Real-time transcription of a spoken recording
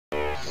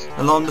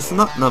Hello, I'm Mr.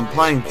 Nutt and I'm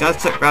playing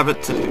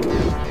Jackrabbit 2.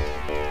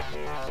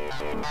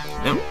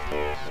 Yep.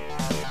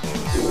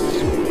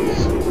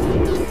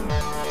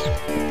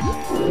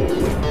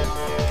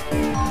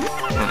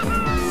 And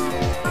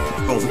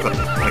of course I've got to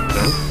take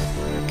them.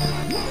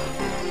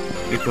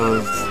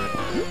 Because,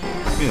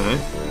 you know,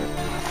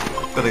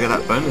 gotta get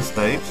that bonus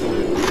stage.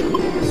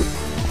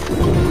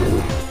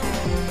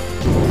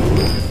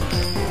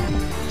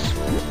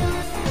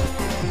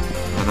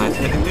 And I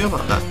totally knew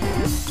about that.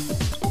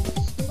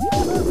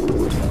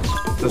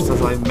 Just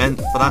as I meant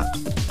for that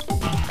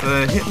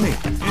to hit me,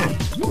 yeah.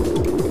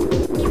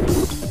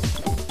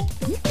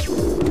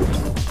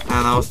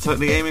 And I was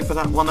totally aiming for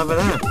that one over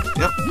there,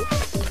 yep.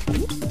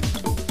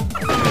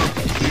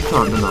 You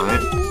can't deny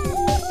it.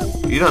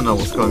 You don't know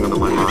what's going on in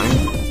my mind.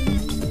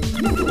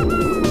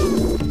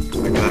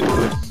 Okay, that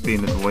could have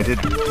been avoided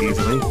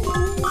easily.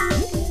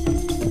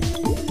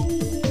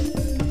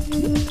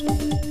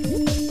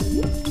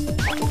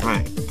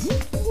 Right.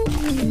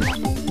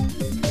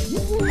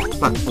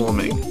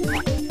 Platforming.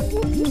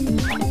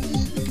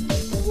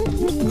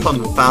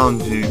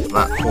 Confound you,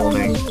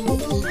 platforming.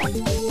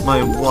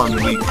 My one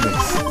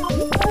weakness.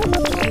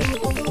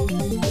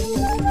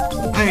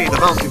 Hey, the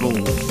bouncy ball!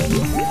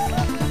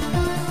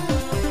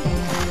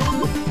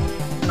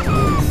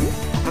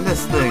 And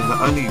this thing that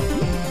only...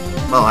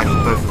 well,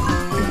 actually both of them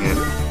can get.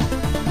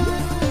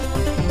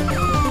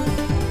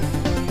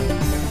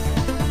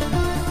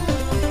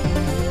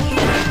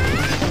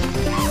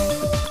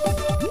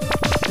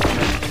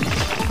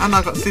 And I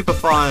got super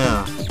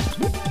fire!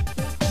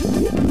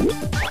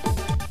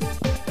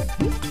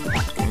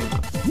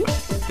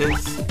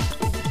 This.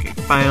 Okay,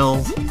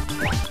 failed.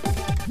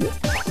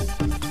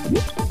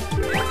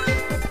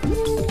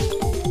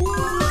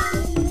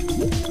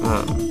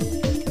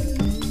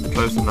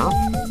 Close enough.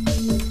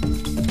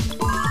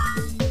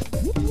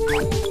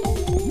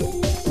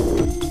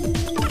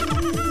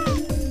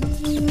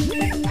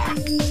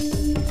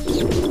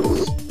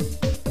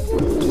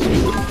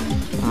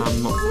 I'm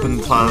not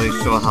entirely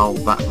sure how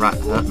that rat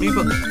hurt me,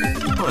 but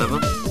whatever.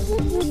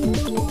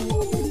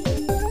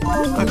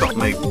 I got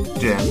my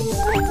gems.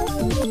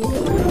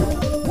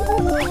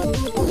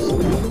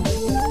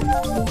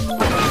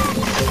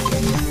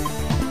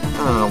 I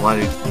don't know why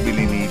they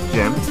really need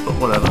gems, but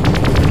whatever.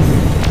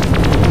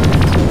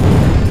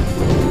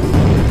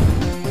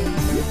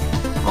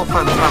 Oh,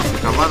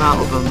 fantastic. I ran out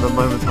of them the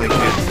moment I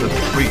get to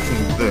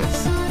reaching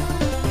this.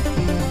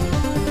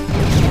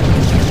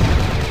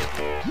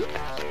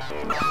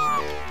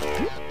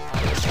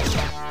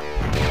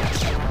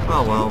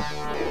 Oh well.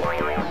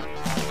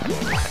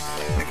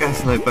 I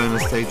guess no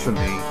bonus stage for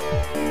me.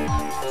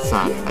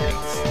 Sad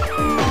face.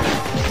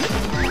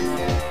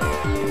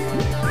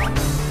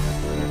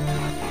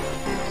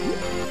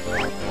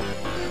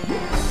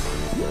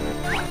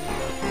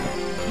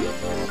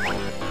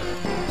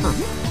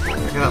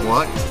 Okay, that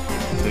worked.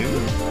 Two.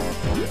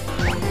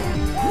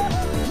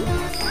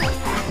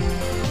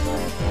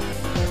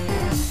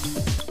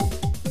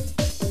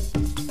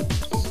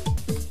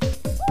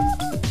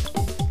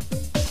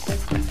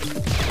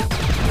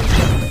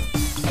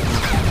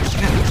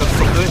 Yeah, gotta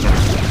stop doing that.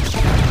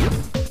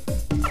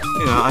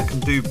 You know, I can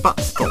do butt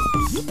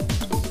stomps.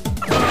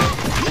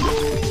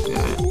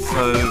 Yeah,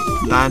 so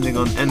landing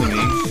on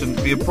enemies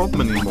shouldn't be a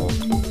problem anymore.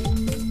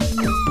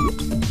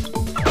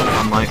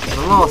 Unlike the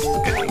last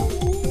game.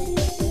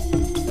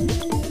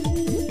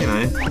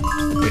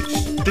 Which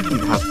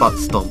didn't have butt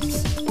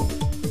stomps.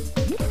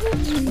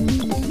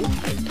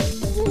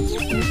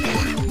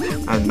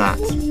 And that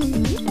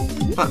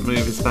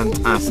move is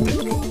fantastic.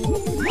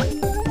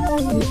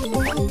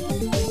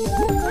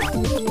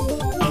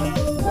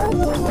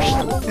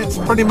 It's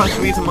pretty much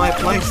the reason why I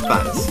play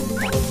spats.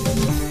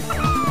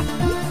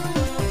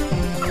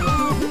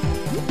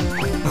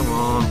 Come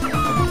on, I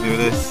can do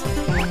this.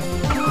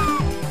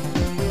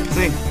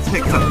 See,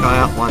 take that guy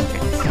out one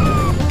hit.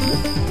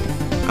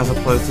 As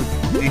opposed to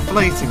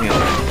deflating him,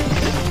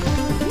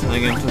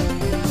 turning him to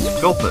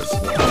gulpers.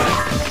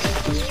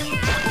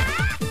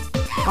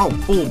 Oh,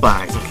 ball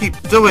bags! I keep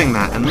doing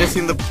that and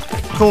missing the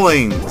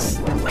coins.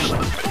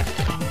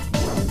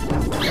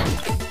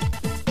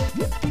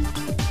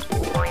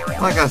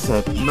 Like I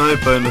said, no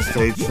bonus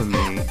stage for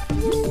me.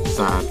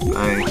 Sad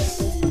face.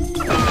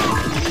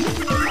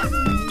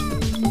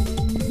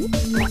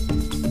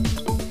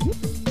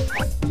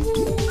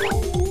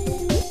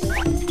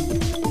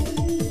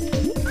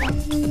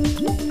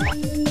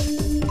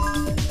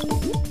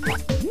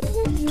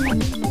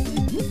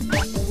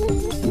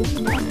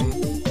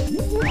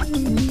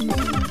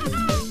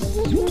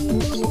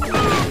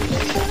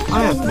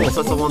 Of course,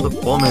 that's the one with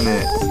the bomb in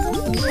it.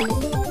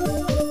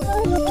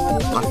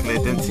 Luckily,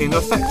 it didn't seem to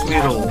affect me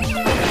at all.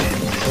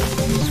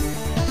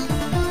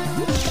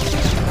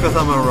 Because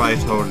I'm a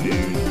right old dude.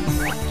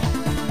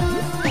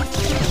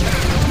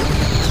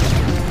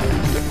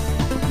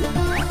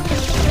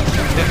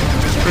 Yep,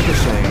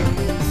 ricochet.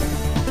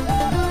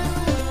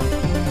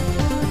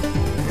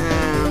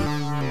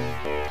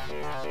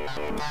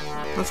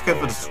 Let's go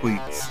for the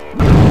sweets.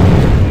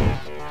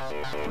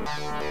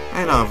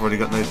 And know I've already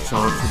got no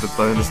chance with the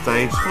bonus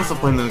stage. What's the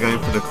point of going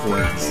for the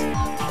coins?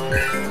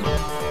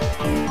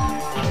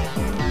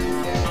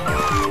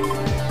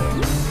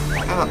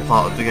 And that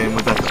part of the game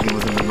definitely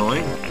wasn't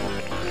annoying.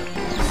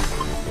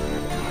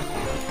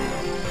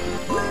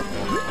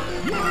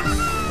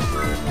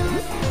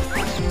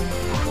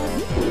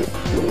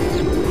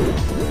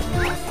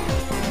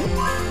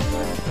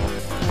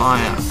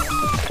 Fire.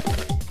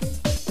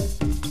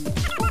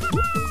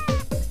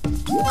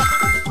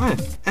 Oh,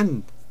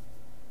 end.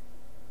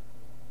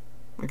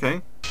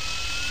 Okay.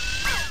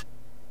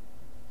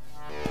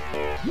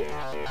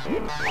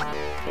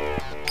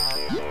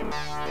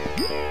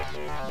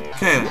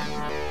 Okay.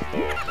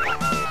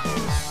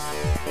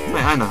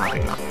 Wait, I know how to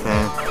get up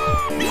there.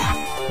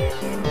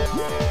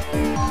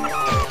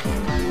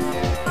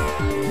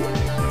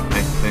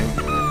 I think.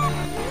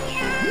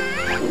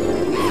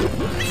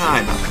 I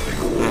know how to get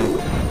up there.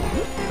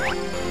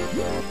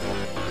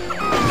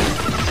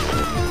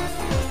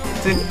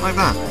 See, like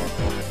that.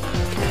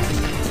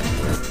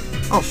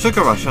 Oh,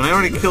 Sugar Rush, and I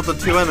already killed the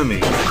 2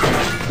 enemies.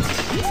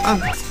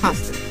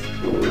 Fantastic.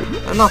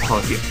 Enough,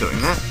 I'll keep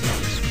doing that.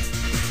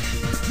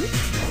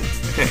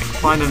 Okay,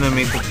 find an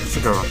enemy to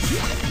Sugar Rush.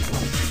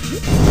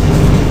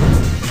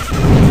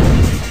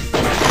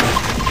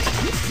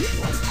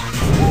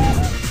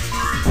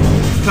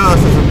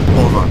 Curses and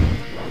bother.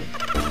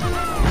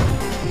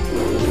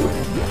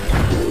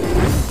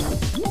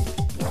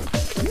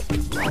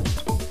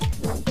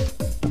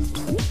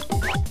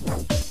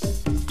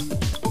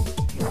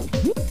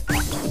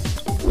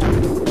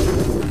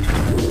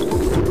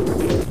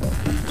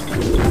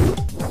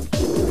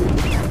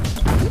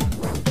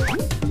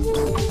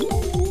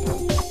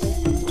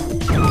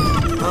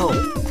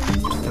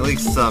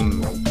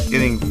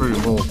 Getting through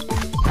more.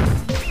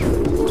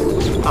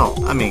 Oh,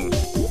 I mean,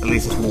 at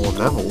least it's more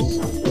levels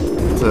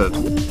to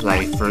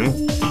play through.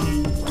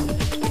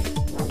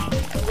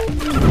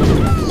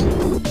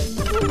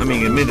 I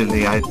mean,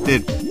 admittedly, I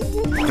did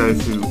go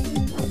through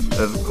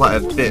quite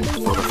a bit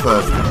for the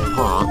first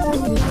part.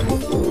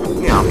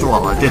 Yeah, after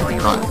all, I did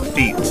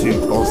defeat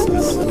 2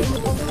 bosses.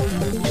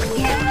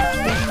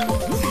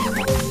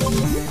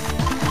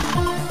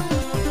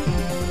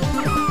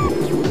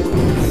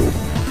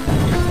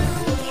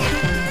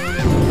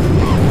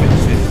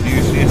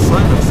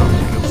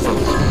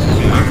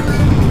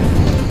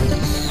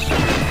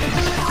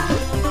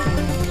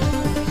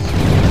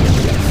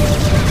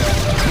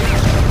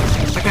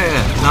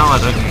 Now I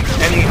don't need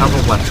any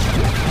other weapon.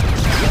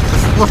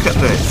 Just look at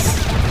this.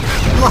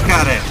 Look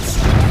at it!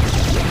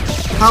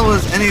 How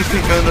is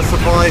anything going to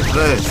survive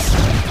this?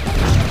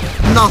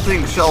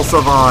 Nothing shall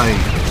survive!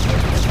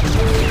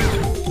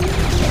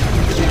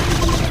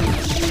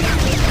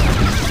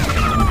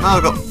 Now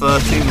I've got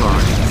 13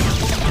 lives.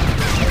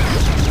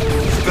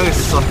 Let's go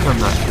suck on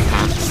that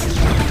cat.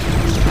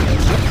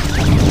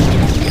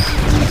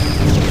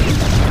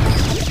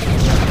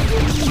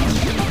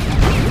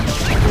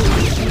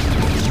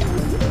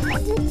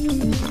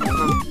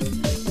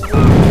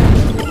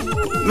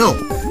 Milk!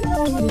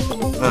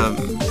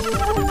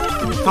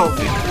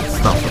 Healthy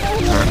stuff,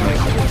 apparently.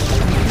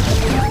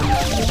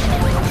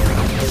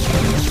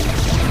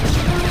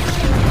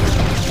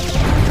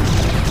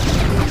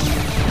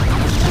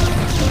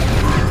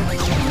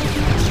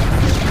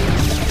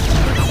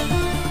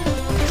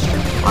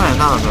 Oh yeah,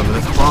 now I remember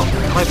this part.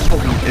 My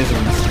problem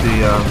isn't the,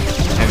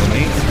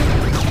 enemies.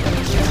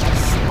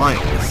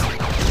 Spikes.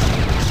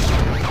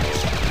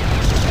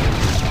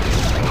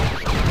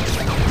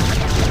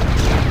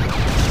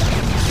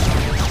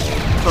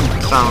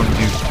 Confound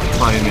you,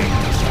 timing.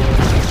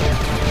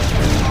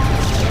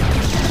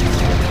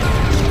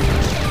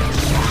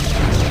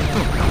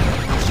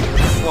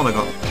 This one I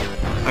got.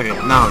 Okay,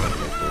 now I got it.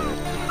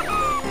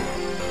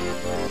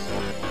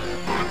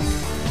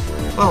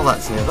 Well,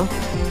 that's over.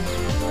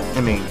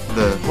 I mean,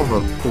 the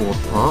hoverboard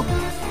part.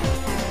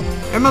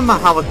 Remember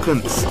how I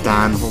couldn't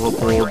stand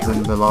hoverboards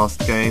in the last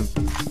game?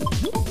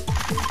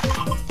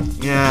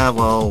 Yeah,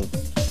 well,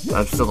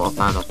 I'm still not a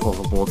fan of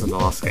hoverboards in the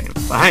last game.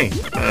 But hey,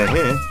 they're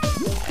here.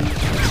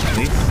 At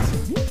least.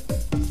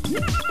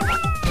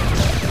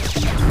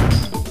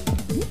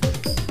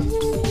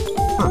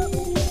 Huh.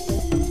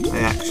 I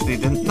actually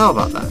didn't know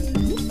about that.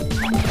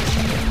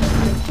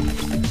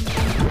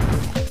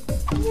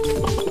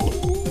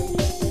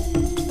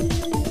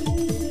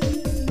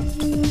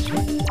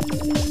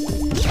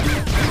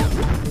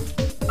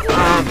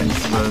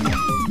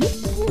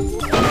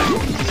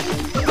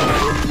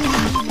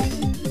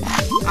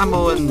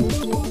 Ammo and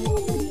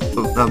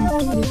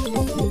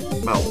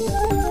well,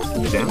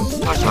 gems?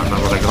 I can't remember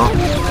what I got.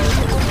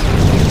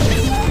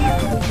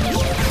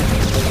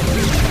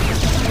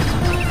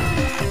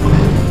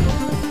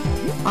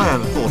 Oh yeah,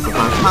 and of course the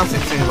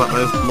fantastic thing about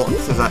those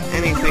blocks is that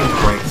anything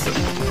breaks them.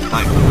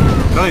 Like,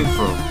 going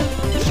through them.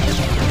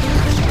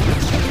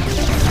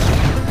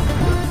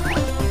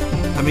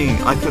 I mean,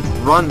 I could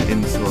run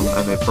into them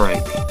and they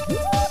break.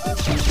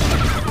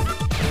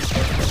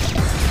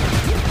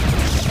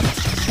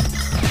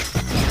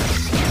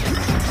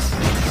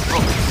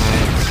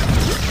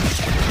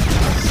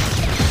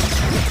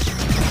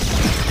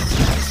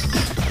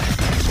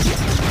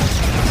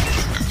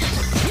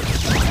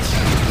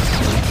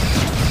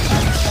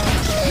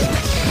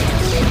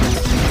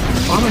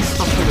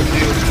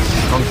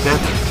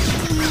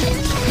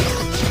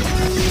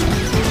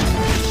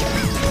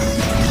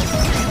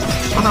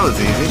 Oh, that was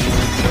easy.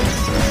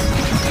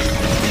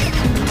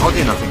 I'll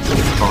do nothing to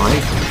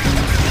survive.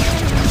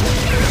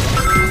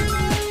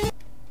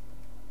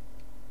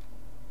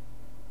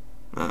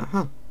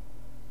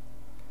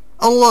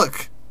 Oh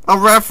look! A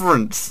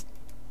reference!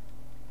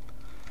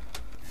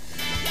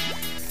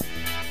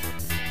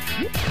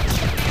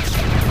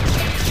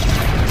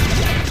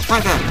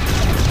 Right then.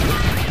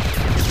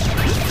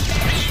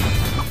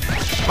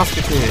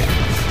 Musketeers.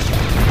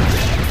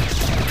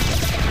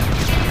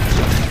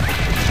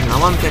 Now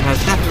one thing I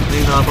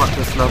definitely know about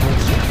this level,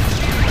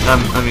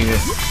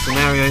 this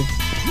scenario,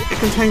 it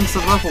contains the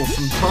levels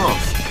from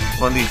past,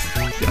 or at least,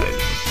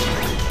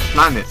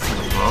 planets from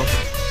the past.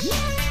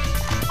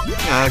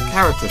 Yeah,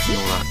 characters and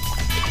all that.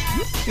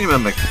 You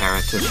remember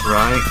characters,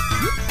 right?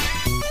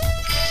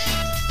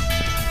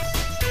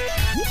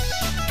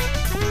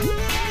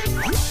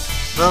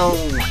 Well,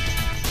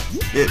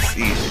 it's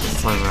easy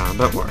this time around,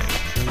 don't worry.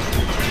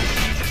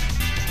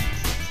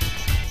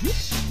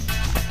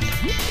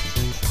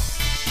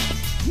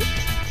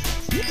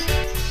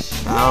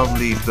 I'll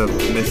leave the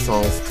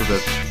missiles to the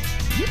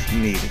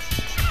needed.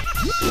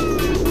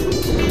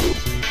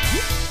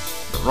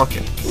 The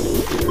rockets.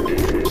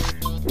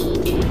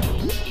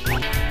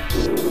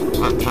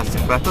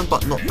 Fantastic weapon,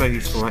 but not very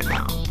useful right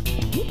now.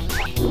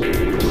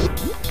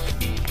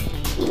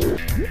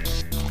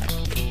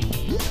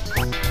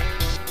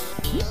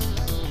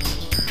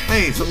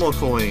 Hey, some more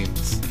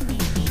coins.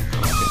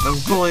 I'll get them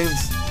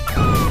coins.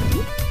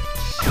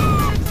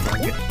 I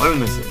get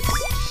bonuses.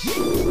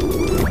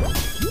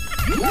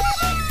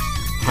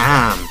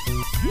 Ham!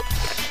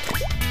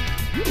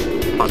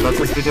 But does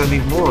this video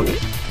need more of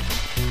it?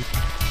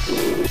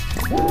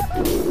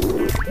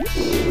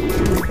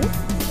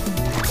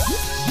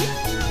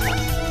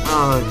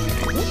 Okay.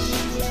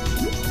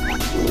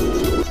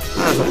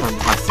 That's a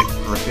fantastic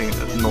ripping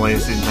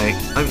noise it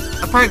makes.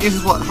 Apparently this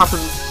is what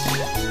happens.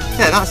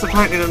 Yeah, that's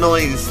apparently the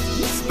noise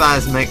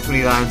Spaz makes when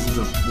he lands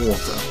into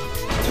water.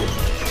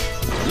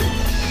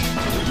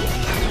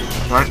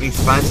 Apparently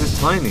Spaz is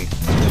tiny.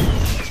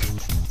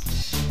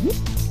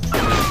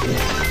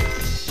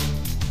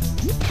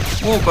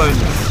 More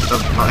bonus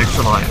of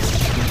extra lives.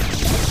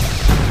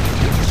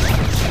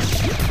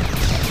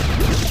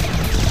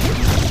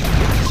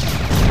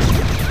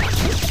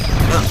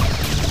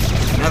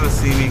 Never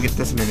see me get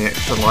this many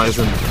extra lives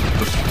in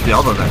the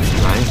other Let's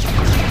Play.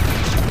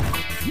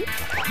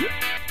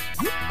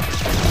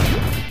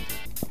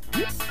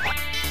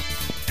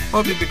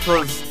 Probably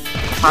because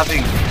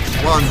having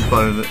one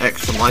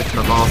extra life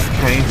in the last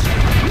game,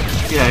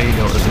 yeah, you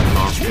know it isn't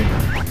lasting.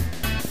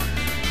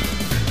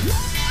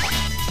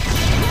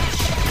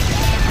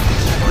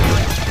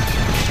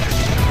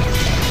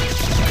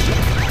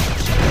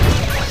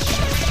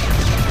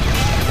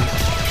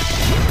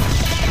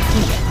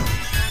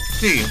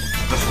 Gee,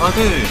 what shall I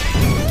do?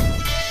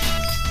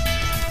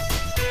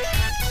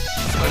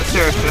 So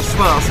seriously, I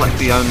swear that's like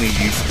the only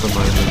use at the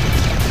moment.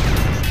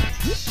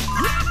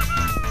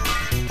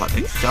 But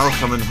it shall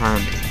come in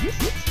handy.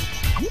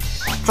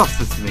 Trust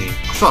with me,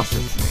 trust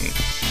with me.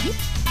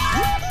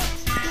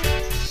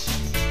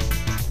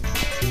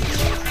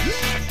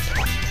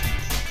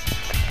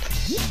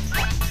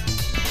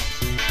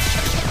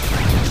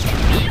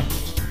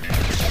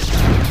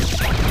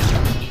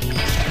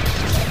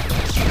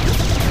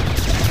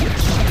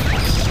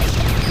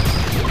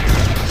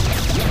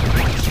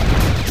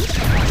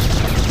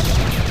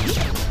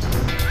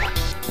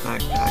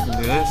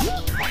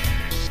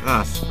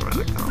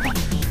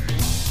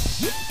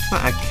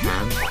 But I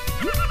can.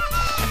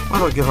 Why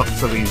do I give up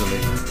so easily?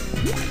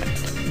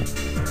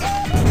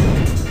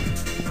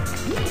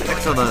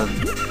 Excellent!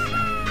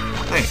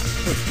 Hey,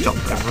 let's jump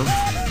over them.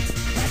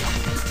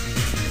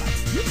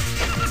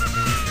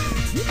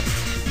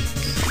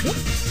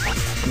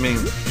 I mean,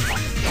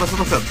 let's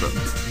look at them.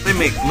 They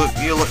make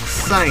you look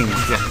sane,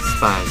 Jet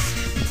Spaz.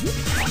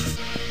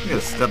 You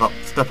gotta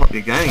step up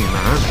your game,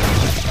 man.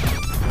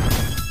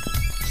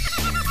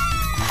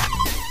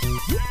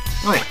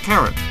 Right,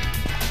 carrot.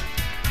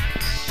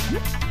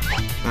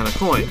 And a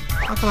coin.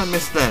 How can I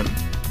miss them?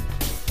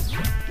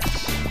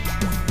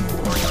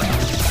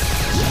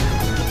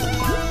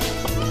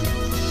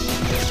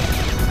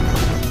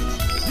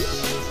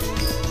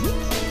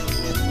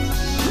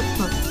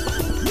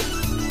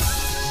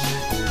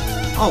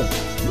 Oh,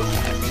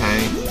 okay.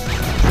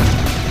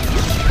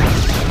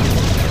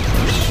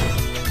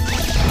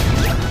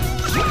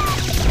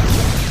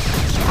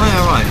 Oh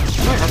yeah, right.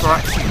 Did I ever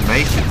actually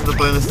make it to the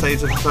bonus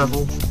stage of this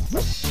level?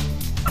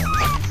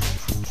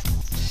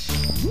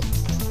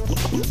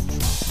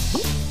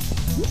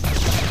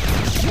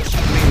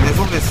 There's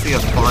obviously a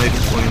 5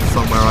 point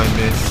somewhere I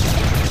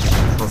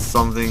missed, or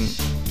something.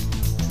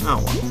 Oh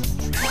well.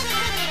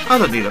 I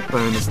don't need a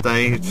bonus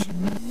stage.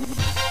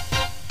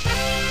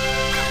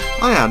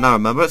 Oh yeah, now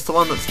remember, it's the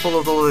one that's full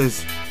of all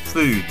those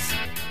foods.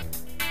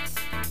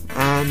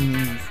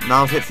 And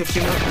now I've hit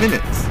 15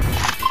 minutes.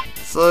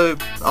 So,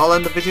 I'll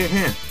end the video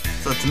here.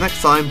 So until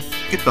next time,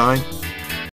 goodbye.